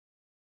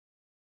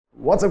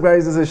What's up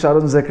guys, this is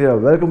Sharon Zakaria.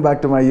 Welcome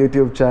back to my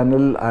YouTube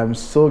channel. I'm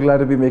so glad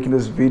to be making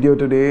this video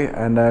today,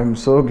 and I'm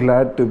so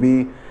glad to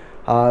be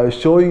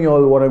showing you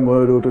all what I'm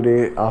going to do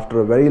today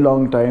after a very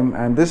long time.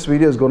 And this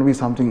video is going to be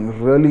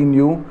something really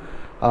new.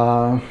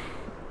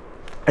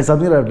 It's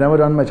something that I've never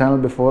done on my channel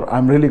before.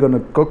 I'm really going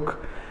to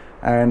cook,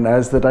 and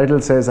as the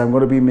title says, I'm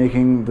going to be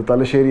making the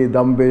THALASSERY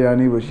DUM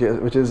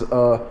BIRYANI, which is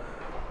a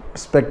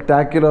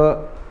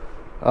spectacular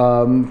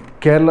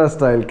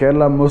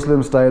Kerala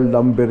Muslim style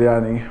dum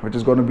biryani, which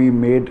is going to be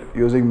made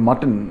using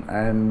mutton,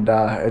 and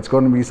it's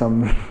going to be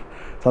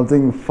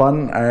something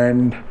fun,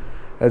 and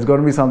it's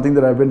going to be something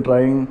that I've been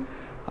trying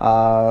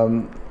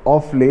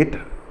off late.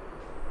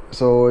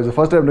 So it's the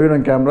first time doing it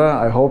on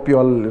camera. I hope you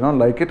all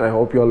like it. I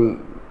hope you all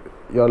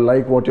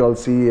like what you all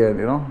see,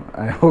 and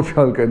I hope you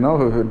all can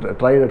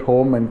try it at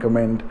home and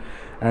comment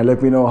and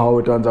let me know how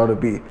it turns out to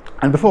be.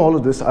 And before all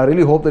of this, I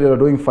really hope that you're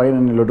doing fine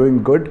and you're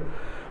doing good,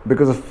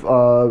 because of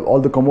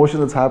all the commotion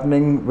that's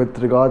happening with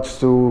regards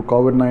to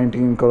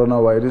COVID-19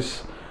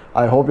 coronavirus.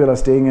 I hope you are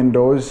staying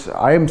indoors.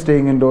 I am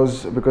staying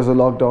indoors because of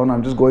lockdown.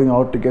 I'm just going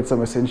out to get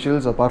some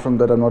essentials. Apart from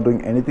that, I'm not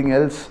doing anything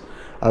else.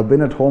 I've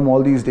been at home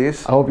all these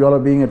days. I hope you all are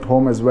being at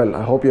home as well.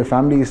 I hope your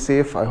family is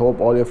safe. I hope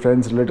all your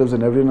friends, relatives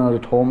and everyone are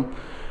at home.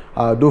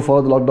 Do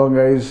follow the lockdown,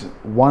 guys.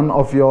 One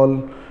of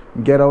y'all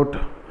get out,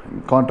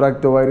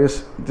 contract the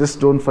virus. Just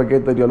don't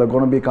forget that y'all are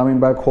going to be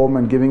coming back home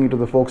and giving it to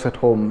the folks at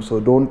home.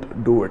 So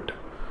don't do it.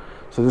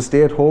 So just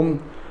stay at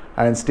home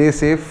and stay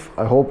safe.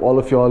 I hope all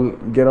of y'all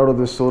get out of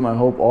this soon. I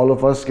hope all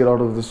of us get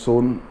out of this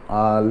soon.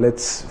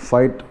 Let's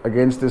fight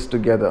against this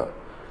together.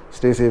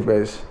 Stay safe,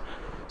 guys.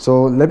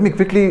 So let me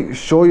quickly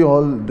show you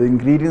all the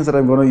ingredients that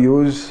I'm going to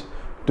use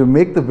to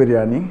make the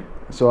biryani.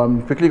 So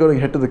I'm quickly going to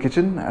head to the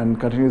kitchen and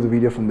continue the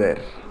video from there.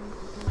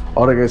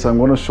 Alright guys, so I'm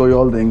going to show you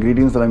all the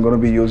ingredients that I'm going to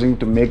be using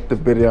to make the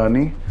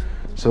biryani.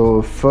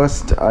 So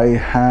first I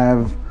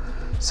have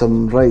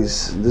some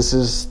rice. This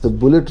is the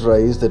bullet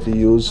rice that we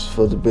use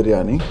for the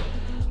biryani.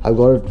 I've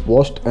got it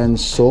washed and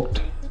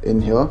soaked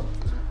in here.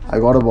 I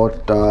got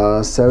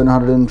about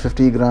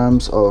 750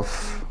 grams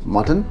of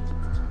mutton,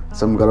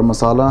 some garam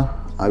masala.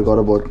 I've got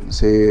about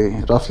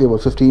roughly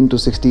about 15 to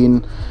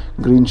 16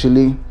 green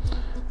chili,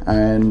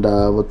 and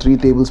about 3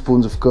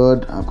 tablespoons of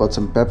curd. I've got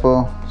some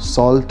pepper,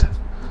 salt,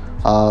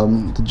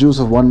 the juice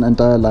of 1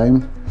 entire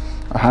lime,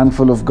 a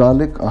handful of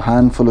garlic, a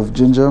handful of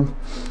ginger.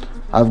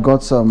 I've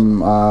got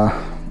some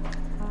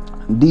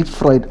deep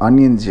fried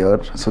onions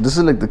here. So this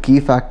is like the key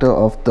factor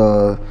of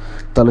the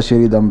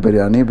THALASSERY dum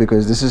biryani,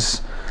 because this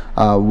is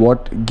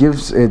what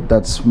gives it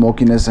that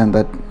smokiness and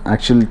that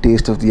actual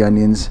taste of the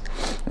onions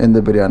in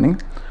the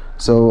biryani.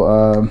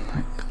 So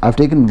I've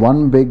taken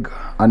 1 big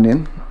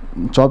onion,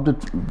 chopped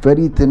it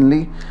very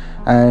thinly,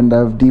 and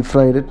I've deep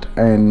fried it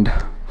and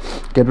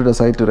kept it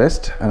aside to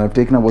rest. And I've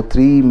taken about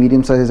 3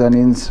 medium-sized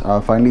onions,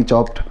 finely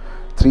chopped,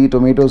 3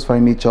 tomatoes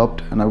finely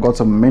chopped, and I've got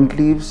some mint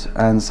leaves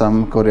and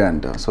some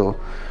coriander. So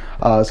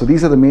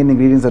these are the main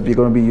ingredients that we're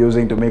going to be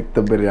using to make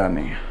the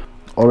biryani.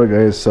 Alright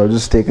guys, so I've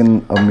just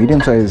taken a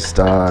medium-sized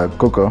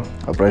cooker,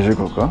 a pressure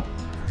cooker,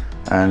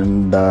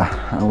 and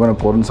I'm going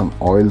to pour in some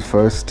oil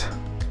first.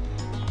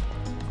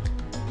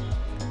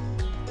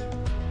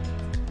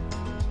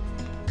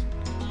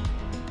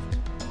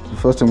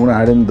 First I'm going to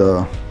add in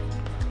the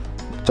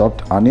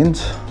chopped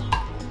onions.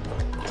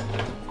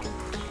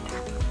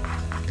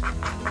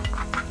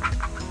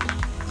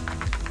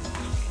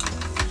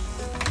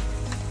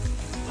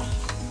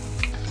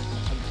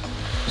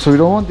 So we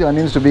don't want the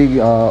onions to be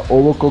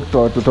overcooked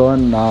or to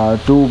turn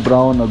too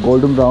brown or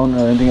golden brown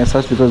or anything as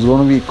such, because it's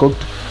going to be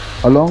cooked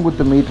along with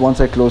the meat once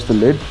I close the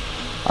lid.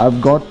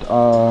 I've got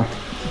the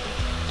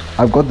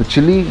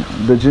chili,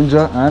 the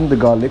ginger and the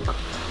garlic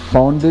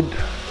pounded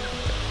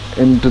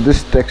into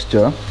this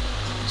texture.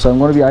 So I'm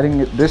going to be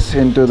adding this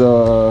into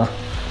the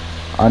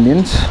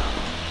onions,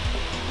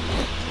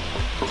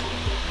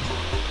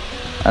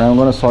 and I'm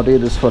going to saute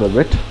this for a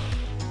bit.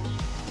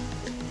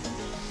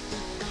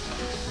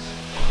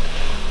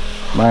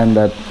 Man,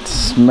 that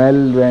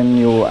smell when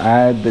you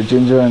add the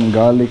ginger and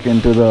garlic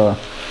into the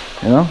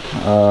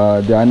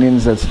the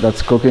onions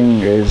that's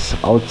cooking is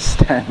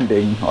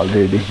outstanding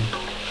already.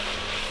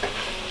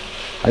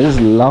 I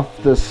just love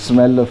the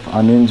smell of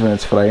onions when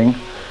it's frying,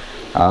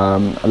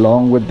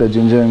 along with the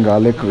ginger and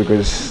garlic,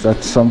 because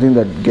that's something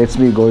that gets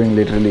me going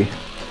literally.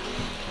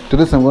 To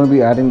this I'm going to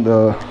be adding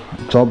the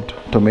chopped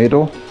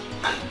tomato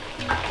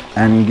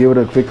and give it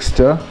a quick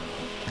stir.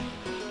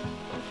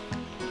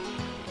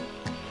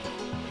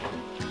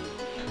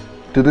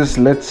 To this,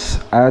 let's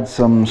add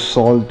some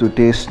salt to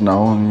taste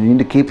now. You need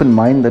to keep in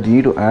mind that you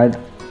need to add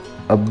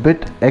a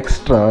bit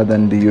extra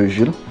than the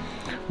usual,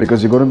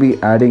 because you're going to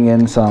be adding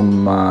in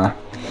some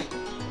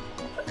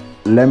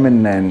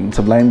lemon and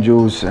some lime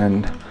juice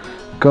and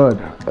curd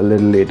a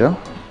little later,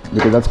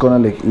 because that's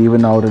going to like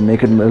even out and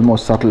make it a little more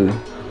subtle,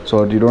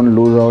 so that you don't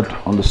lose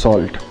out on the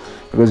salt,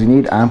 because you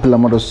need ample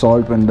amount of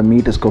salt when the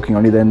meat is cooking.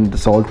 Only then the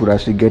salt would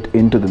actually get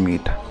into the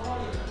meat.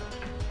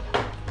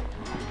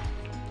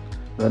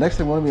 The next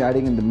I'm going to be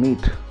adding in the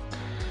meat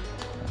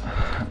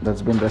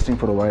that's been resting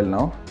for a while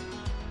now.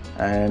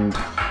 and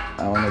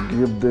I want to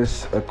give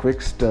this a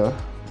quick stir.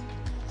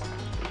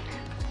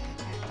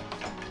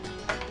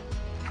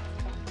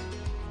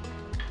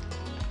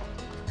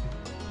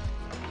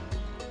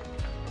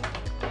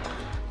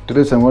 To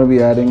this I'm going to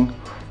be adding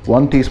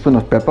 1 teaspoon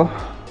of pepper,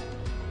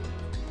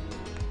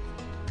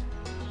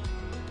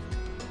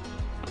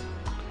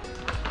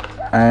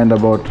 and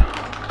about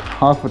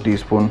half a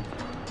teaspoon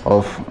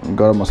of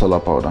garam masala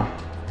powder.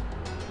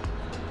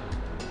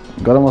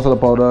 Garam masala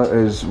powder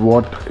is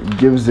what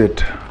gives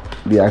it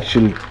the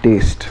actual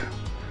taste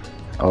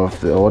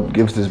of what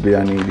gives this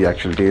biryani the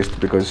actual taste,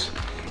 because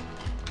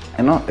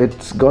you know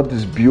it's got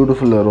this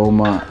beautiful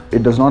aroma.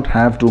 It does not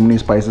have too many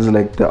spices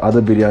like the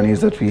other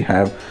biryanis that we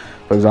have.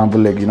 For example,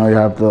 like you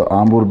have the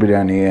Ambur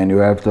biryani and you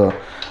have the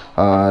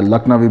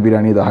Lucknowi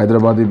biryani, the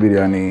Hyderabadi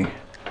biryani.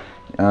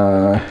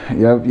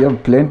 You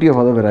have plenty of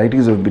other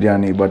varieties of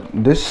biryani, but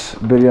this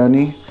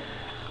biryani,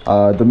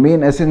 the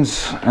main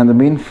essence and the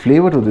main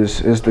flavor to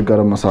this is the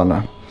garam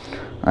masala,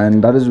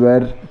 and that is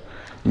where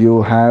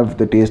you have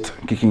the taste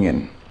kicking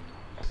in.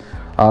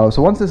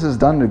 So once this is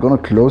done, we're going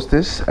to close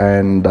this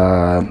and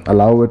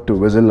allow it to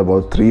whistle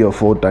about 3 or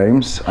 4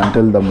 times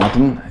until the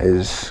mutton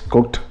is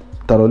cooked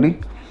thoroughly.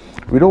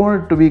 We don't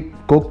want it to be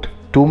cooked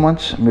too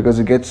much because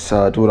it gets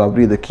too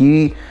rubbery. The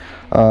key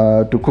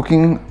to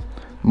cooking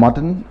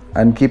mutton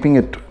and keeping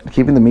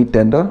the meat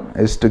tender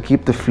is to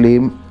keep the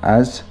flame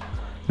as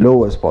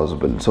low as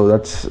possible. So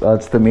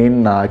that's the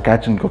main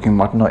catch in cooking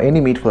mutton, or any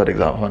meat for that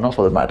example, not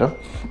for the matter.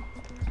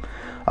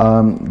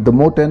 The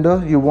more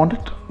tender you want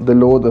it, the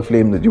lower the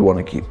flame that you want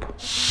to keep.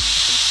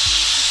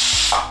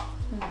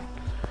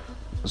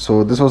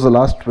 So this was the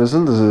last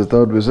whistle. This is the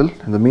 3rd whistle.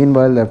 In the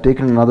meanwhile, I've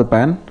taken another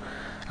pan.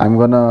 I'm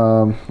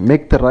gonna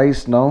make the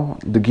rice now,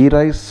 the ghee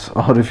rice,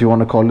 or if you want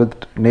to call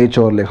it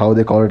nechor, like how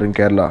they call it in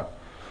Kerala.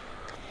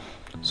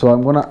 So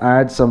I'm gonna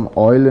add some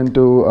oil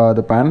into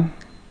the pan,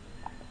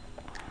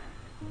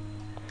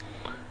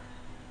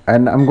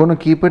 and I'm gonna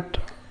keep it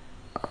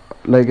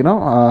like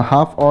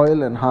half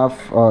oil and half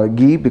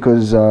ghee,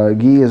 because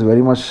ghee is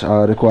very much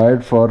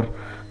required for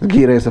the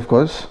ghee rice, of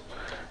course,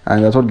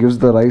 and that's what gives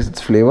the rice its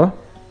flavor.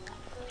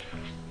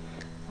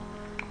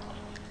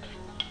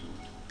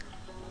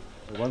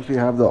 Once we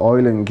have the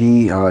oil and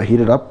ghee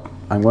heated up,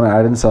 I'm going to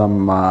add in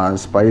some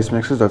spice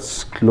mixes.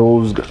 That's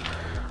cloves,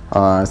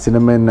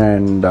 cinnamon,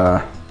 and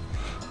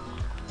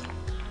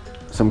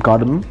some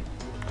cardamom.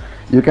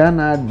 You can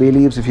add bay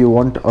leaves if you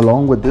want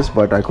along with this,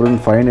 but I couldn't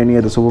find any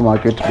at the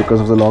supermarket because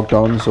of the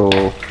lockdown, so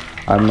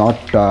I'm not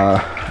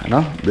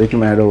breaking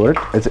my head over it.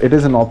 It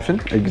is an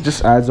option. It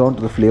just adds on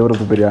to the flavor of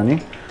the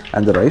biryani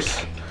and the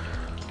rice.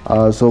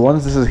 So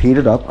once this is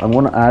heated up, I'm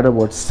going to add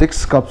about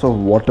 6 cups of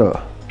water.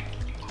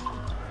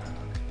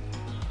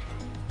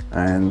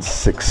 And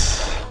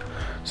 6.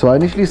 So I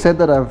initially said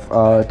that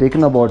I've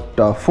taken about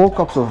 4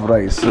 cups of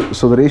rice.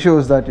 So the ratio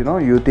is that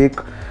you take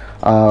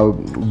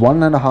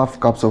 1.5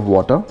 cups of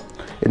water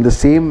in the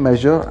same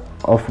measure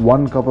of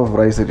 1 cup of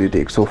rice that you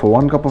take. So for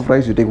 1 cup of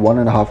rice, you take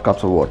 1.5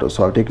 cups of water.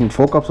 So I've taken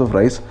 4 cups of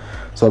rice.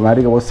 So I'm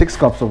adding about 6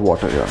 cups of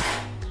water here.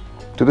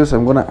 To this,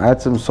 I'm going to add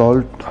some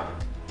salt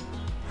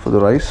for the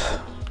rice.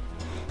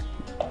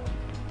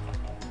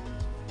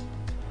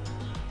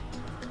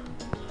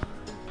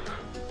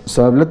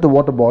 So I've let the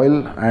water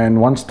boil,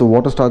 and once the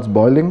water starts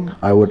boiling,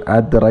 I would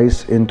add the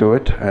rice into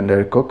it and let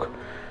it cook.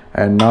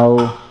 And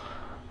now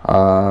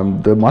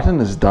the mutton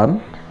is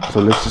done. So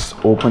let's just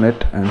open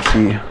it and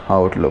see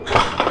how it looks.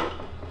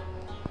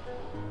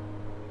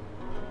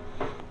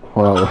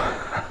 Wow.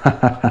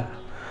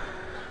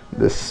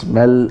 The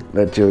smell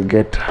that you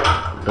get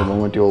the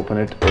moment you open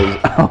it is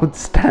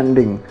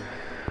outstanding.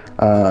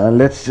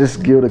 Let's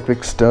just give it a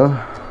quick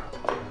stir.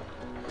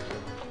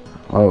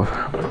 Oh,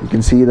 you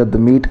can see that the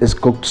meat is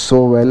cooked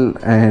so well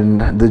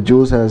and the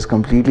juice has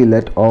completely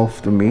let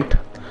off the meat.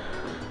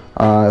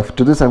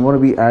 To this, I'm going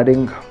to be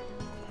adding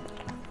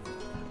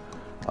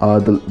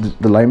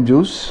the lime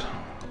juice,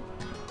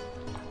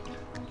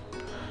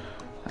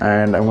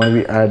 and I'm going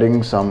to be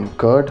adding some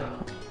curd.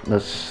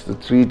 That's the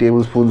 3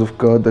 tablespoons of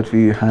curd that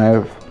we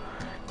have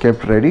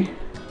kept ready.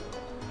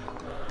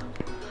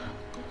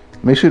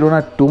 Make sure you don't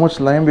add too much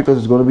lime because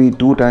it's going to be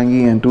too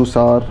tangy and too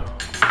sour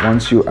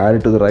once you add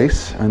it to the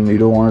rice, and you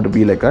don't want it to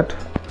be like that.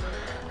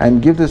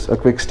 And give this a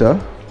quick stir.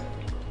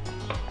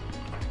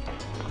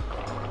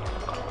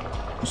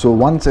 So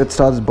once it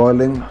starts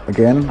boiling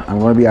again, I'm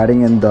going to be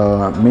adding in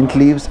the mint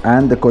leaves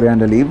and the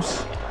coriander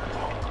leaves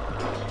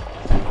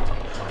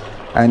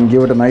and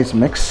give it a nice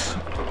mix.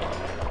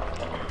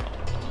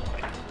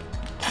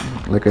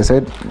 Like I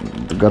said,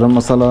 the garam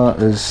masala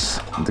is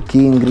the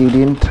key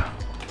ingredient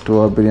to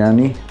our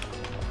biryani.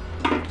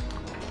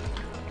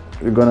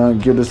 We're gonna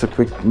give this a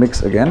quick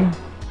mix again.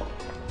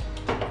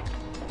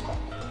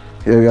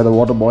 Here we have the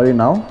water boiling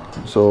now,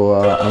 so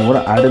I'm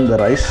gonna add in the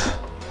rice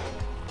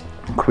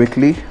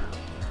quickly.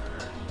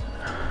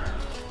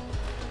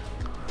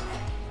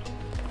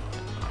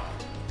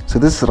 So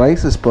this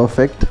rice is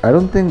perfect. I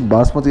don't think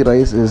basmati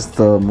rice is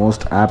the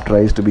most apt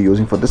rice to be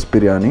using for this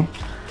biryani.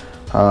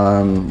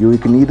 You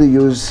can either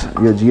use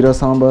your jeera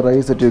sambar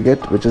rice that you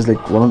get, which is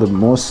like one of the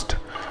most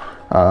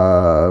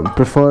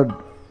preferred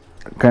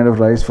kind of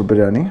rice for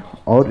biryani,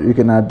 or you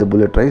can add the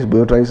bullet rice.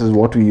 Bullet rice is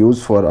what we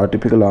use for our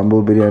typical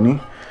ambo biryani,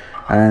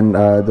 and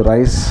the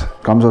rice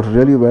comes out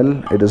really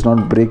well. It does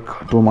not break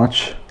too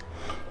much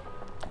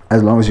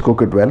as long as you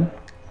cook it well.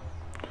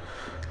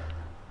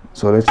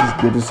 So let's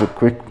just give this a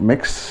quick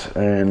mix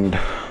and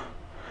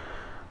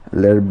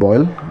let it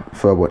boil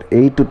for about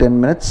 8 to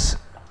 10 minutes.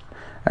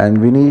 And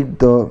we need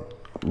the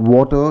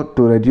water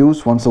to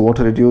reduce. Once the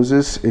water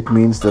reduces, it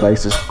means the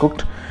rice is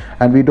cooked.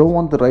 And we don't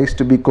want the rice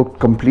to be cooked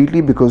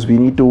completely, because we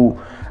need to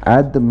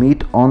add the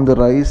meat on the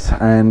rice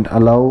and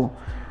allow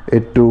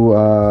it to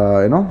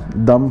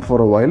dum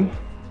for a while.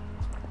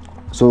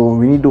 So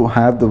we need to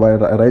have the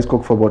rice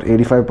cooked for about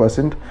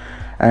 85%,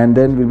 and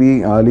then we'll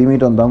be leaving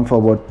it on dum for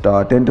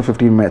about 10 to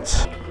 15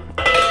 minutes.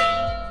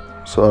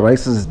 So our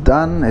rice is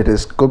done. It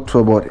is cooked for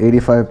about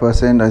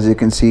 85%, as you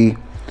can see.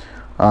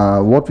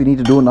 What we need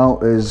to do now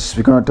is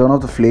we're going to turn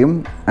off the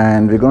flame,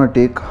 and we're going to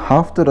take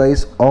half the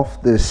rice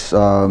off this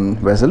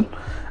vessel,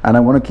 and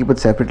I'm going to keep it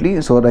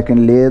separately so that I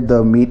can lay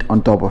the meat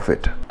on top of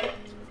it.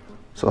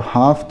 So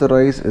half the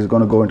rice is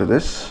going to go into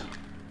this,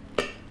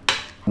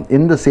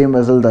 in the same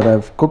vessel that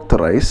I've cooked the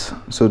rice.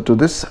 So to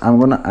this I'm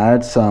going to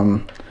add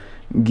some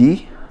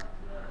ghee.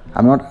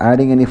 I'm not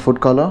adding any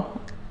food color,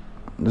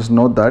 just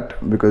note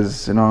that,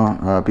 because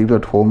people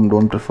at home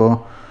don't prefer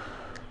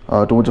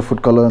too much of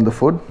food color in the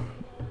food.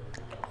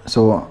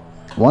 So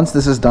once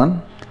this is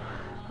done,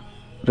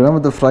 remember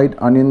the fried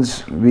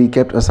onions we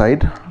kept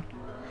aside.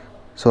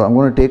 So I'm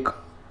going to take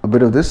a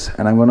bit of this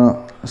and I'm going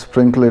to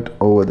sprinkle it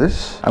over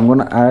this. I'm going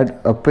to add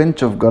a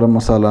pinch of garam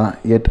masala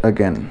yet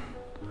again.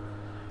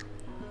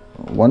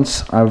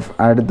 Once I've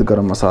added the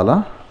garam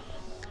masala,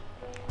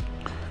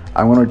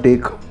 I'm going to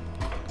take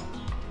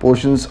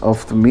portions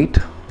of the meat,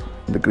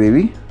 the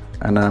gravy,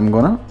 and I'm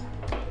going to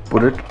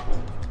put it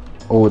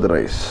over the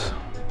rice.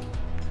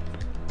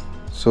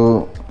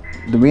 So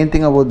the main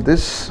thing about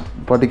this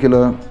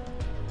particular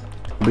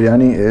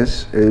biryani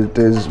is it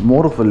is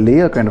more of a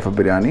layer kind of a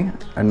biryani,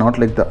 and not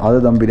like the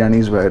other dum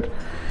biryanis where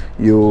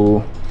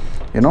you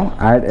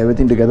add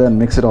everything together and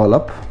mix it all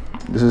up.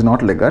 This is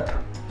not like that.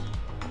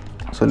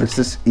 So let's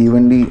just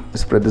evenly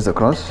spread this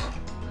across,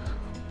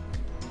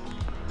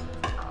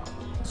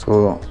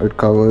 so it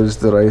covers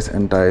the rice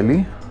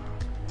entirely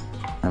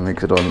and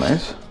makes it all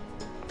nice.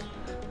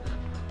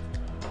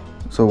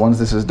 So once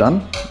this is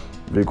done,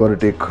 we've got to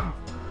take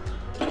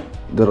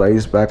the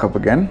rice back up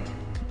again,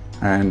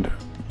 and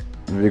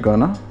we're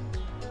gonna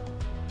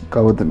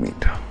cover the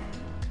meat.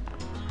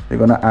 We're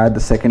gonna add the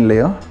second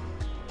layer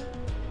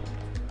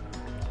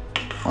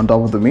on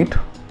top of the meat.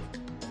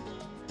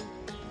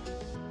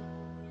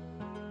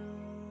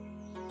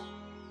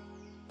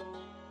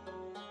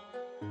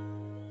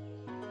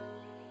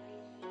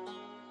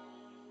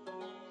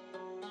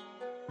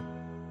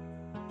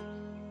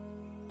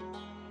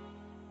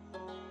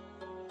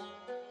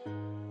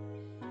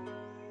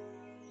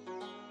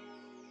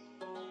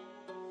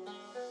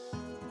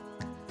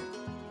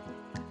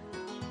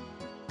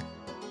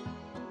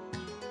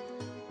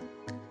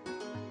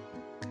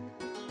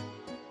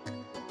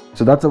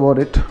 So that's about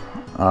it.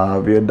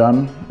 We are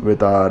done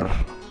with our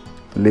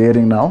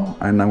layering now,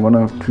 and I'm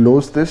going to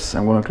close this.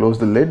 I'm going to close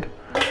the lid,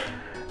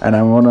 and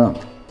I'm going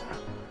to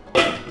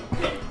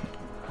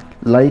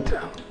light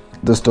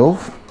the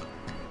stove.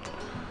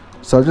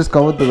 So I've just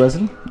covered the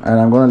vessel, and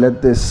I'm going to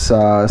let this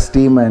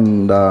steam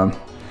and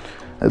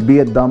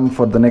be at dum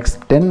for the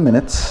next 10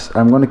 minutes.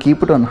 I'm going to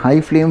keep it on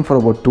high flame for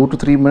about 2 to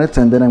 3 minutes,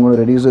 and then I'm going to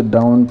reduce it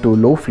down to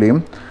low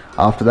flame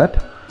after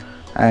that.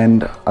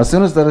 And as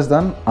soon as that is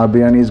done, our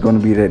biryani is going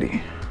to be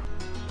ready.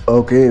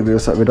 Okay, we're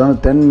done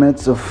with 10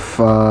 minutes of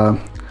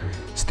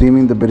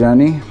steaming the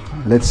biryani.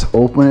 Let's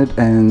open it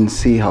and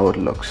see how it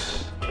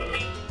looks.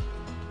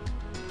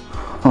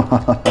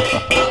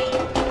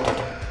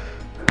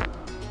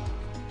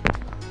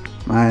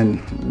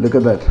 Man, look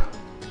at that.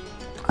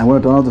 I'm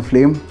going to turn off the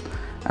flame,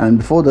 and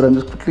before that I'm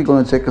just quickly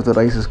going to check if the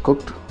rice is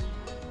cooked.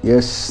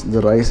 Yes, the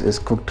rice is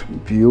cooked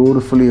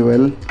beautifully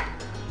well.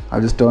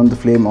 I've just turned the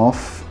flame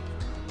off,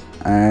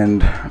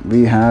 and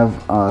we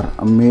have our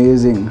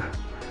amazing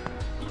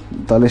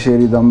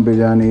THALASSERY dum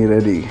biryani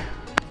ready.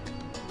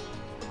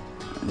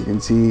 You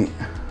can see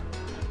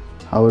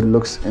how it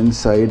looks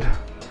inside.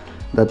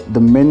 That the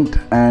mint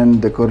and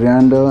the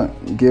coriander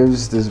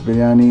gives this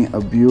biryani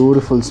a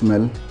beautiful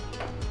smell.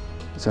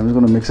 So I'm just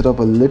going to mix it up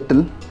a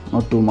little,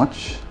 not too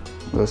much.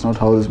 That's not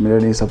how this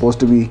biryani is supposed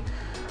to be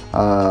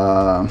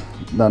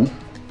done.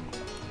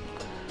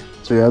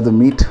 So you have the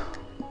meat,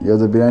 you have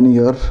the biryani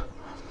here,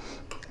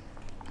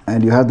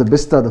 and you have the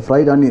bista, the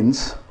fried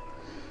onions,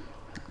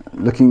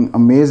 looking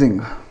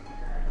amazing.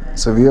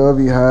 So here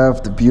we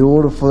have the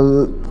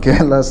beautiful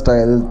Kerala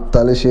style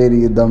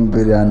THALASSERY dum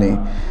biryani.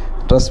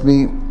 Trust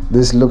me,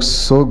 this looks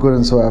so good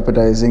and so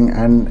appetizing,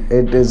 and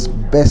it is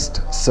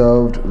best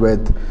served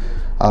with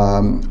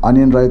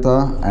onion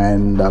raita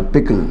and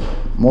pickle.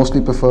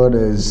 Mostly preferred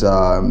is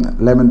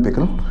lemon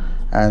pickle,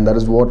 and that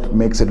is what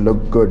makes it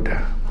look good.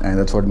 and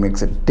that's what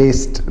makes it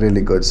taste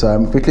really good. So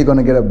I'm quickly going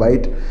to get a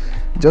bite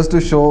just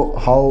to show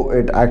how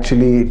it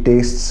actually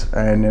tastes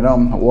and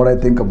what I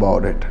think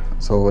about it.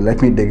 So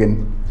let me dig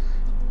in.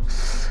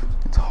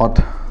 It's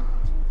hot.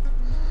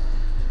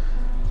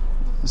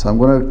 So I'm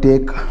going to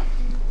take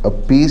a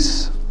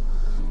piece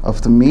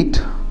of the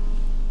meat.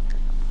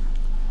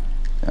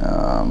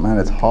 Man,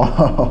 it's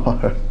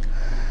hot.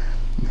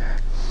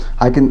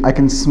 I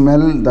can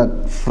smell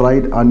that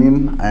fried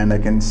onion, and I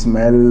can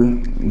smell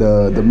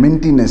the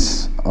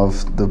mintiness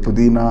of the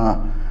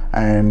pudina,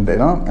 and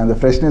and the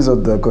freshness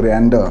of the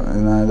coriander.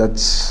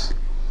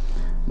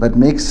 That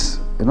makes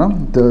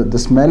the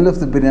smell of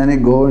the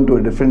biryani go into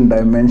a different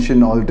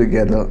dimension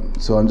altogether.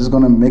 So I'm just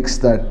gonna mix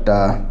that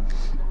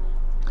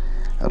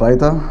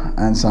raita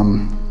and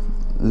some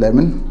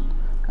lemon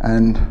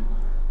and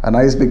a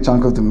nice big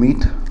chunk of the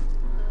meat,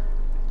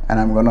 and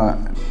I'm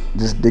gonna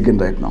just dig in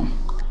right now.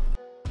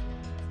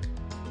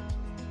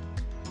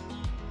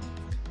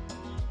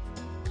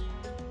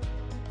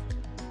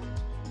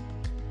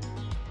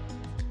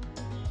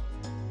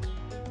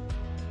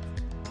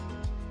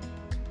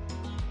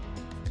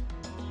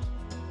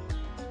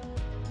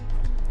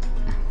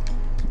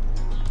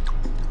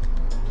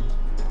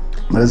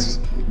 That is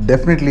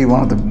definitely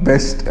one of the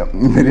best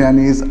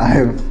biryanis I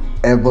have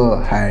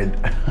ever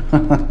had.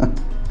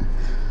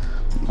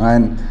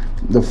 And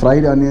the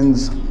fried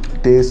onions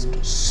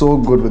taste so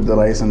good with the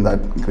rice and that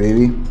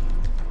gravy.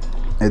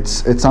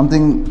 It's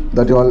something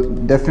that you all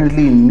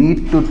definitely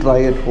need to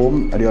try at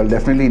home, and you all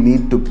definitely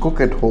need to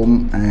cook at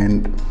home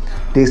and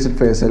taste it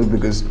for yourself,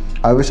 because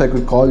I wish I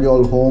could call you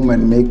all home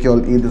and make you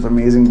all eat this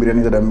amazing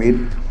biryani that I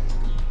made.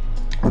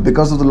 But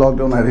because of the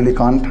lockdown, I really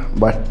can't.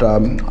 But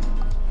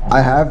I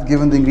have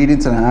given the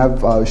ingredients and I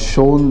have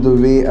shown the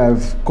way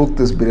I've cooked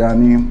this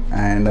biryani,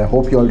 and I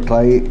hope you all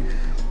try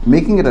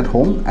making it at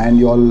home, and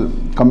you all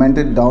comment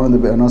it down in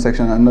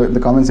the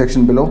comment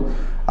section below,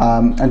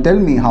 and tell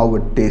me how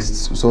it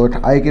tastes, so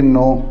that I can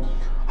know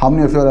how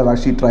many of you all have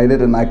actually tried it,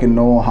 and I can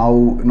know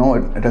how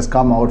it has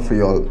come out for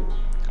you all.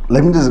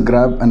 Let me just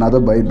grab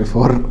another bite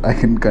before I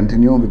can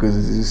continue, because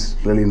this is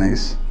really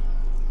nice.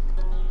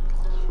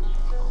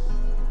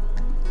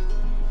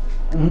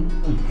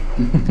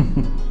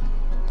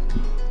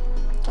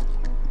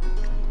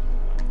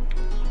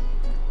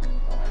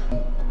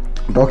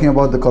 Talking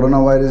about the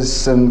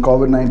coronavirus and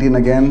COVID-19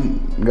 again,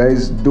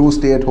 guys, do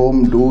stay at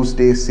home, do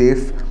stay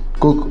safe,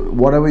 cook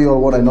whatever you all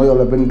want. I know you all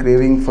have been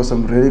craving for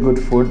some really good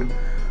food.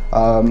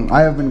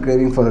 I have been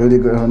craving for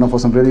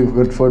some really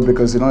good food,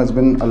 because it's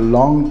been a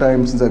long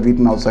time since I've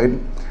eaten outside,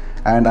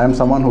 and I'm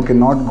someone who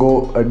cannot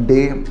go a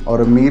day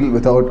or a meal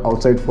without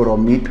outside food or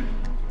meat,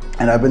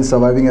 and I've been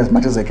surviving as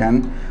much as I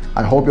can.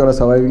 I hope you all are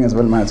surviving as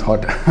well, man. It's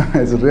hot.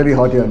 It's really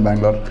hot here in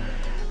Bangalore.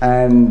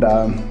 And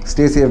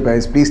stay safe,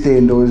 guys. Please stay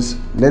indoors.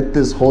 Let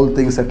this whole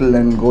thing settle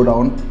and go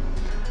down.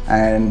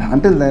 And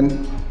until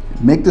then,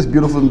 make this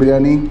beautiful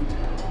biryani.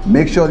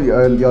 Make sure you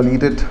all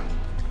eat it.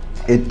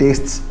 It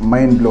tastes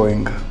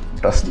mind-blowing,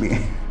 trust me.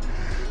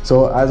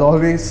 So as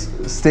always,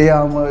 stay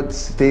armored,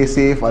 stay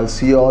safe. I'll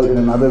see you all in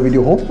another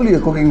video, hopefully a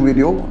cooking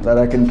video that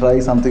I can try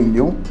something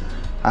new.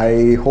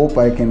 I hope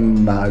I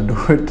can do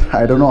it.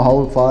 I don't know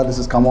how far this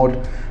has come out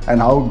and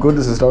how good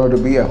this has turned out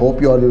to be. I hope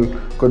you all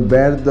could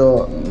bear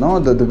the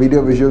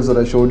video visuals that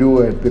I showed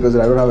you, because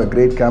I don't have a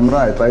great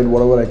camera. I tried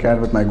whatever I can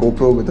with my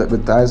GoPro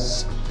with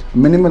as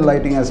minimal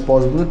lighting as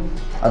possible.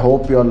 I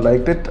hope you all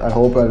liked it. I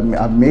hope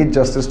I've made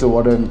justice to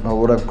what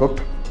I've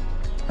cooked.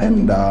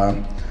 And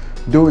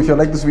if you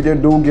like this video,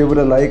 do give it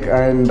a like,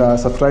 and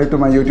subscribe to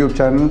my YouTube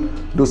channel.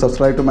 Do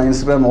subscribe to my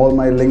Instagram. All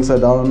my links are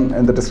down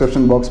in the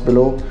description box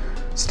below.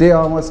 Stay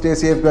armored, stay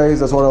safe,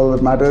 guys. That's what all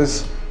that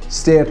matters.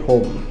 Stay at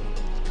home.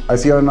 I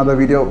see you in another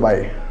video.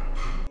 Bye.